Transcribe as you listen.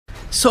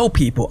So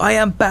people, I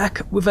am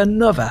back with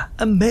another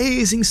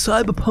amazing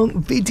Cyberpunk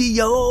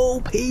video,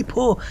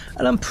 people,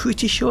 and I'm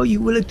pretty sure you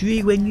will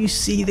agree when you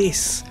see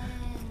this.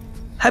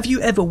 Have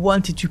you ever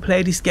wanted to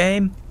play this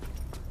game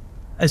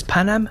as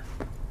Panam?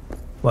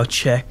 Well,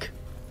 check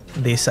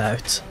this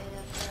out.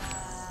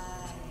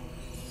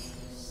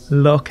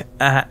 Look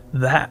at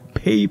that,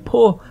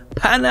 people.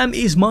 Panam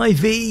is my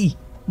V.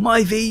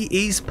 My V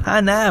is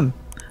Panam.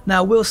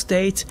 Now, I will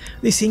state,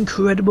 this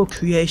incredible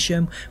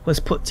creation was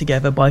put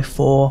together by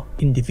 4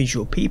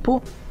 individual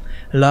people.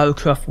 Lara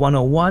Croft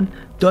 101,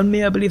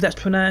 Donme, I believe that's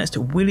pronounced,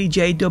 Willie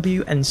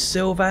JW and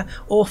Silver.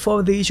 All 4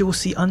 of these you will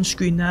see on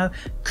screen now.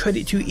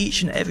 Credit to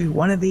each and every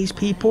one of these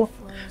people.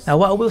 Now,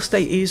 what I will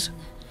state is,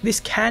 this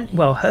can,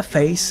 well, her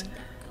face,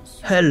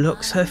 her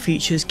looks, her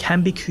features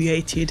can be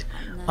created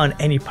on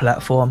any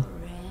platform.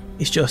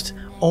 It's just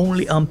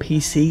only on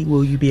PC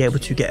will you be able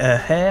to get her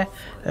hair,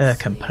 her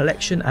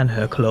complexion and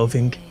her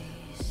clothing.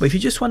 But if you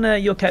just want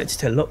your character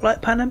to look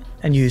like Panam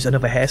and use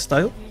another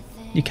hairstyle,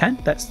 you can.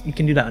 You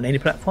can do that on any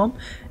platform,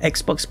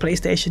 Xbox,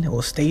 PlayStation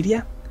or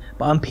Stadia.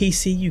 But on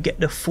PC you get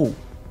the full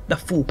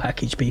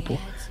package, people.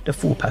 The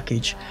full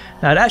package.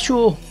 Now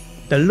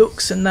the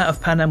looks and that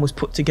of Panam was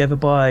put together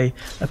by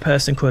a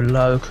person called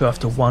Lara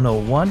Croft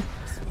 101.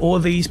 All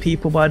these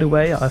people, by the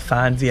way, I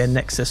found via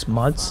Nexus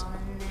mods.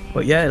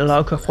 But yeah,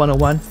 Lara Croft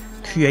 101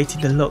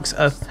 created the looks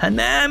of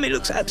Panam. It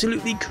looks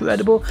absolutely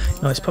incredible.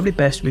 No, it's probably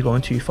best we go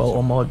into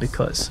photo mode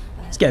because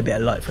let's get a bit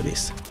of light for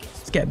this.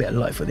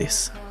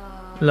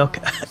 Look,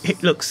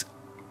 it looks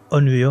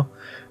unreal.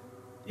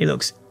 It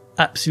looks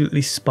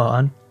absolutely spot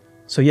on.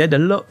 So yeah, the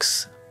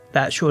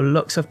actual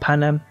looks of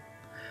Panam,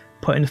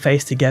 putting the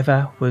face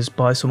together, was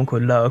by someone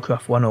called Lara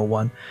Croft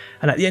 101.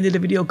 And at the end of the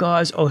video,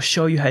 guys, I'll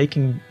show you how you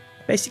can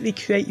basically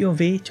create your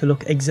V to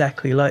look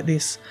exactly like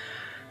this.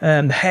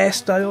 The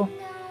hairstyle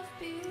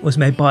was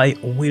made by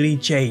Willie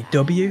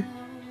JW,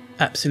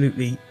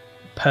 absolutely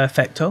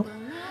perfecto.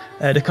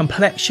 The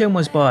complexion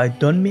was by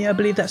Dunmi, I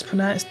believe that's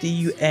pronounced,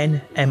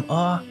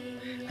 D-U-N-M-R,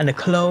 and the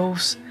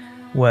clothes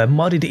were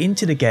modded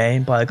into the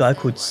game by a guy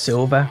called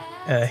Silver.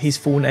 His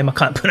full name I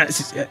can't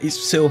pronounce, it's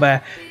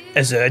Silver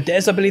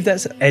Ezrudez, I believe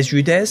that's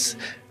Ezrudez.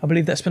 I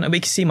believe that's pronounced.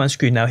 We can see him on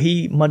screen now.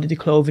 He modded the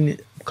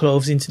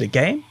clothes into the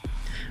game,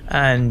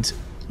 and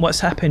what's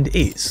happened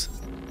is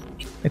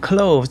the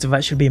clothes have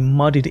actually been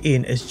modded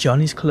in as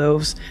Johnny's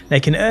clothes. They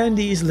can earn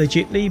these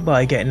legitly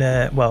by getting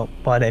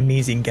by their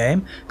means in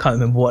game. Can't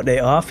remember what they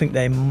are. I think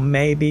they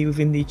may be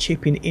within the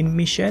chipping in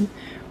mission.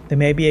 There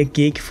may be a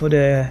gig for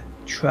the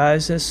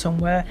trousers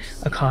somewhere.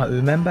 I can't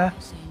remember.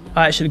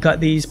 I actually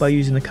got these by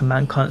using the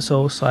command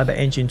console Cyber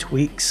Engine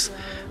tweaks.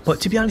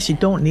 But to be honest, you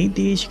don't need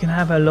these. You can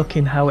have a look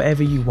in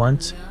however you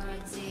want.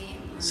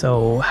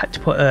 So I had to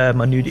put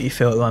my nudity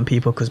filter on,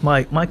 people, because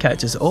my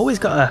character's always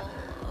got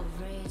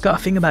a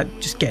thing about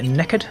just getting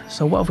naked.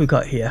 So what have we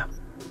got here?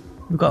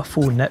 We've got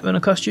full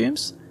Netrunner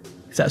costumes,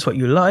 if that's what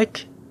you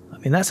like. I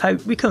mean, that's how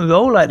we can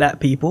roll like that,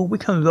 people. We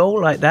can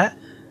roll like that.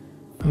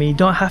 I mean, you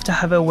don't have to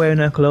have her wearing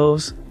her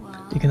clothes.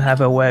 You can have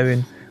her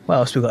wearing, what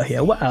else we got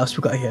here?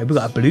 We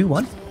got a blue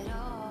one.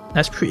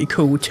 That's pretty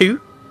cool too.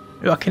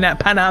 Rocking that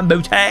Panam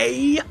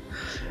booty.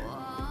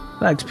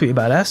 That's pretty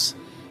badass.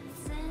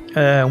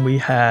 We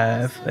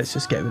have, let's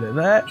just get rid of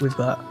that. We've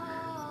got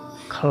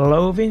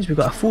clothing. We've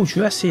got a full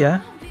dress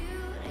here.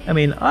 I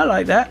mean, I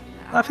like that.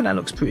 I think that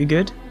looks pretty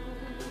good.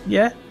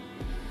 Yeah.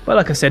 But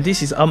like I said,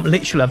 this is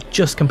literally, I've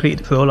just completed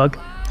the prologue.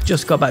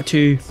 Just got back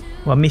to,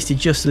 well, Misty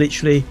just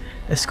literally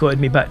escorted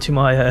me back to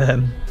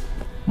my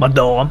my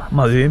dorm,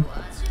 my room.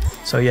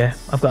 So yeah,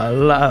 I've got a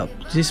lot.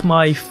 This is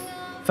my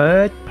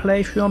 3rd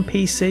playthrough on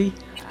PC.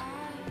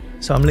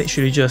 So I'm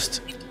literally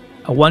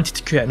I wanted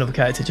to create another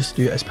character just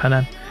to do it as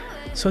Panam.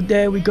 So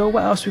there we go.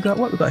 What else we got?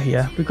 What we got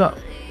here? We got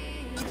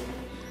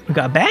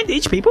a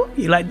bandage, people.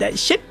 You like that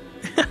shit?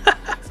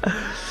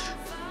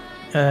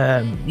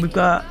 We've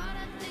got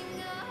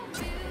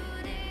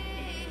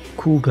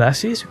cool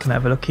glasses. We can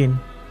have a look in.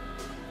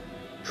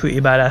 Pretty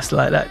badass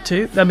like that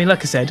too. I mean, like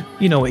I said,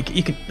 you know,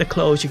 the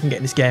clothes you can get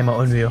in this game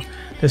are unreal.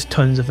 There's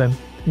tons of them.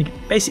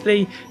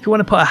 Basically, if you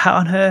want to put a hat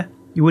on her,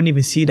 you wouldn't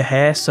even see the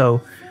hair.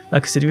 So,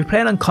 like I said, if you're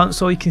playing on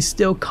console, you can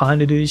still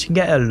kind of do this. You can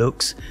get her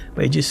looks,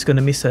 but you're just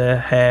gonna miss her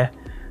hair,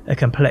 her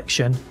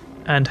complexion,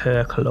 and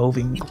her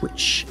clothing,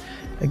 which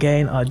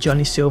again are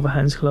Johnny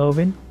Silverhand's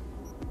clothing.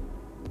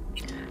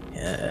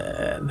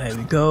 There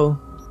we go,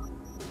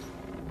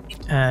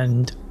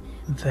 and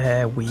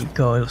there we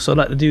go. So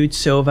like the dude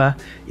Silver,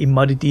 he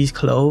modded these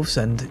clothes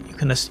and you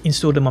can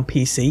install them on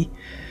PC.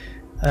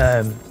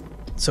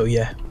 So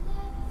yeah,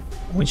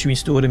 once you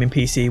install them in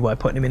PC by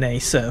putting them in a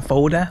certain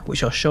folder,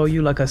 which I'll show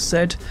you like I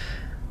said,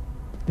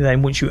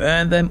 then once you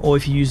earn them, or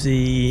if you use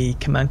the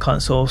command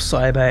console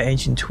Cyber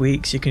Engine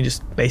tweaks, you can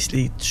just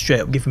basically straight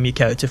up give them your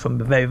character from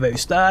the very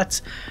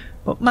start.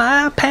 But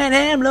my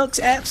Panam looks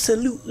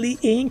absolutely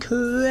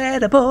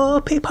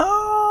incredible,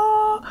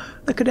 people.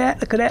 Look at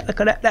that, look at that, look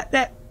at that,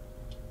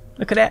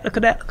 look at that, look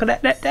at that, look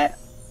at that.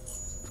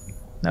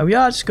 Now we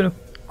are just going to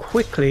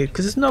quickly,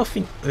 because there's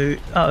nothing,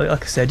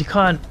 like I said, you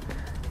can't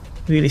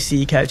really see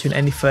your character in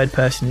any third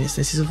person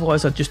instances,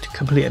 otherwise I'd just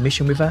complete a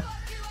mission with her.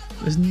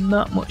 There's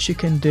not much you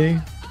can do,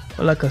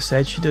 but like I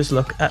said, she does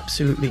look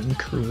absolutely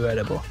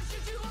incredible.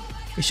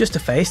 It's just the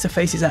face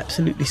is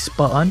absolutely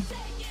spot on.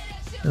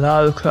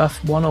 Lara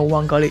Croft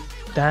 101 got it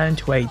down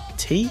to a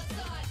T.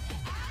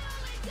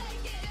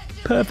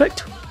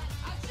 Perfect.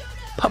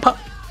 Pop pop.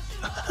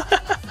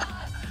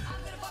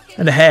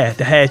 And the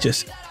hair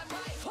just,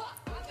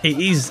 it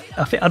is,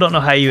 I don't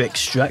know how you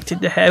extracted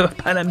the hair of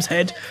Panam's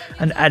head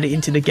and add it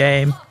into the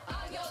game,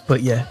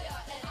 but yeah.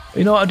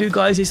 You know what I'll do,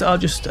 guys, is I'll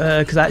just,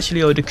 because I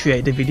actually already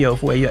created the video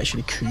of where you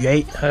actually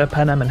create her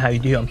Panam and how you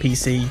do it on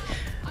PC,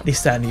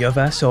 this, that and the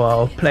other, so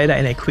I'll play that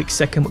in a quick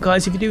second. But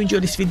guys, if you do enjoy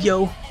this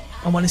video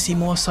and want to see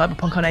more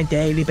Cyberpunk on a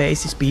daily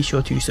basis, be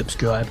sure to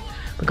subscribe.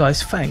 But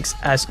guys, thanks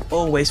as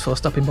always for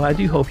stopping by. I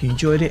do hope you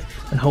enjoyed it,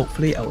 and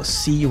hopefully I will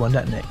see you on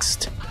that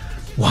next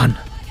one.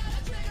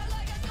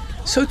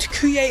 So to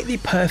create the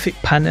perfect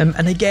Panam,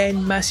 and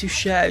again massive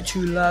shout out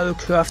to Lara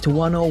Croft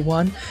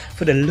 101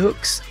 for the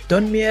looks,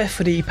 Dunmere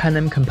for the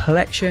Panam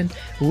complexion,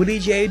 Willie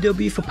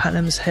JW for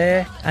Panam's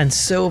hair, and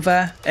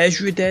Silver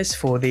Ezrades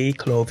for the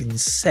clothing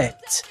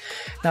set.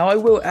 Now I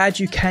will add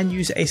you can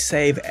use a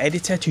save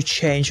editor to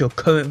change your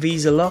current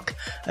visa lock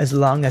as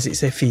long as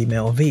it's a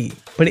female V,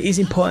 but it is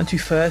important to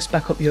first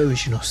back up your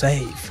original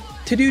save.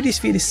 To do this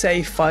via the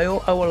save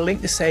file, I will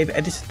link the save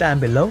editor down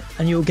below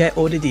and you'll get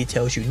all the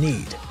details you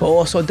need. But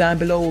also down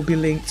below will be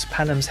linked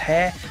Panam's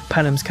hair,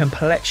 Panam's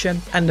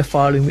complexion, and the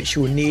file in which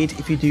you will need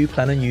if you do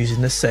plan on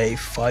using the save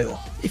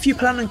file. If you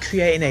plan on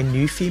creating a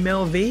new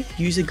female V,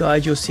 use the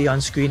guide you'll see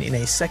on screen in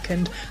a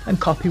second and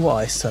copy what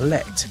I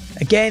select.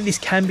 Again, this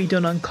can be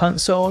done on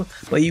console,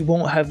 but you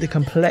won't have the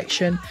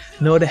complexion,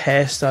 nor the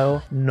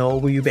hairstyle, nor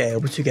will you be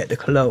able to get the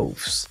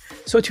clothes.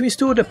 So to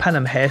install the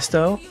Panam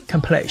hairstyle,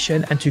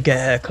 complexion, and to get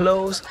her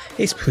clothes,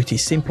 it's pretty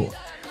simple.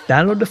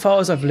 Download the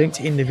files I've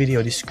linked in the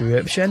video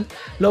description,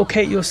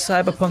 locate your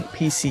Cyberpunk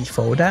PC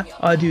folder.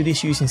 I do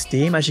this using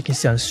Steam, as you can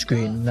see on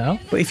screen now,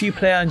 but if you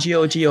play on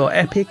GOG or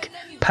Epic,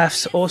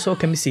 paths also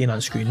can be seen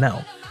on screen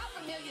now.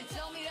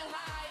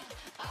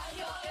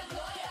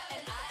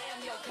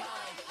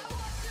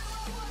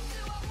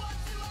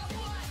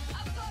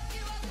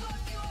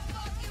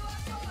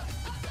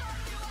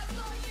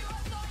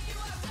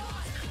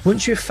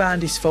 Once you've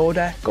found this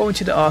folder, go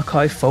into the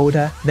archive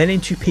folder, then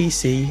into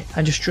PC,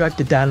 and just drag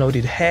the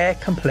downloaded hair,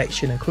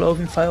 complexion and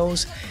clothing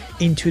files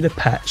into the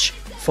patch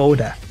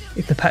folder.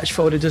 If the patch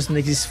folder doesn't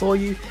exist for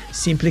you,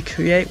 simply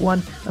create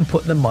one and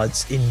put the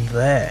mods in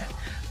there.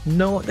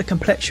 Note the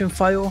complexion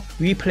file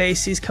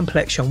replaces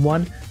complexion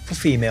 1 for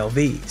female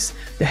Vs.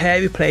 The hair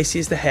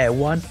replaces the hair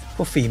 1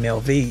 for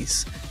female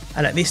Vs.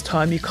 And at this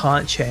time you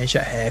can't change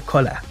that hair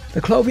colour. The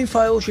clothing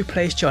files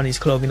replace Johnny's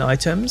clothing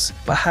items,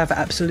 but have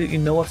absolutely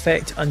no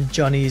effect on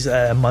Johnny's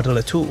model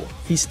at all.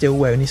 He's still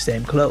wearing his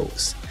same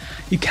clothes.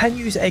 You can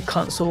use a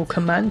console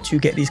command to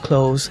get these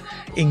clothes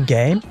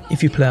in-game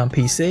if you play on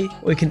PC,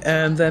 or you can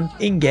earn them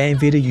in-game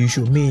via the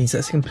usual means.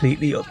 That's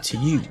completely up to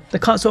you. The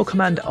console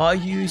command I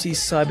use is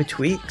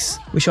Cybertweaks,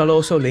 which I'll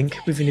also link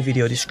within the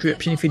video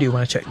description if you do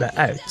want to check that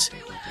out.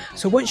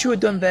 So once you are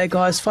done there,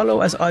 guys,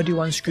 follow as I do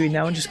on screen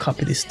now and just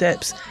copy the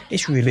steps.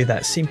 It's really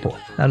that simple.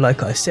 Now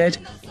like I said,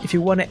 if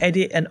you want to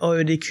edit an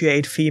already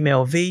created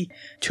female V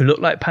to look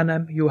like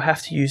Panam, you'll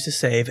have to use the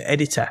save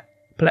editor.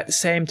 But at the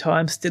same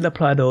time, still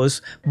apply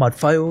those mod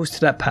files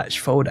to that patch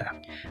folder.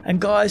 And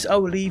guys, I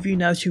will leave you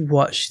now to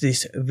watch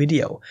this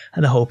video,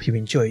 and I hope you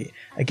enjoy it.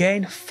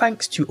 Again,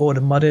 thanks to all the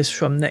modders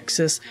from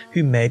Nexus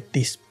who made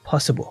this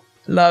possible.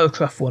 Lara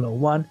Croft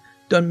 101,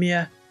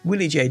 Dunmere,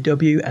 Willie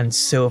JW and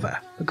Silver.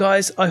 But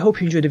guys, I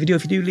hope you enjoyed the video.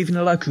 If you do, leaving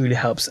a like really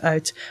helps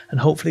out, and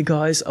hopefully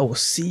guys, I will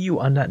see you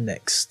on that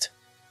next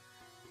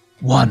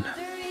one.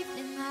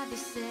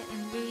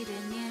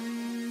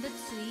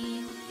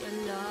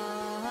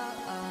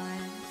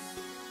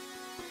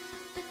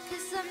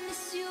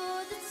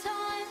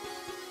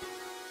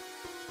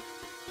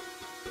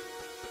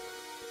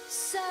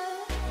 So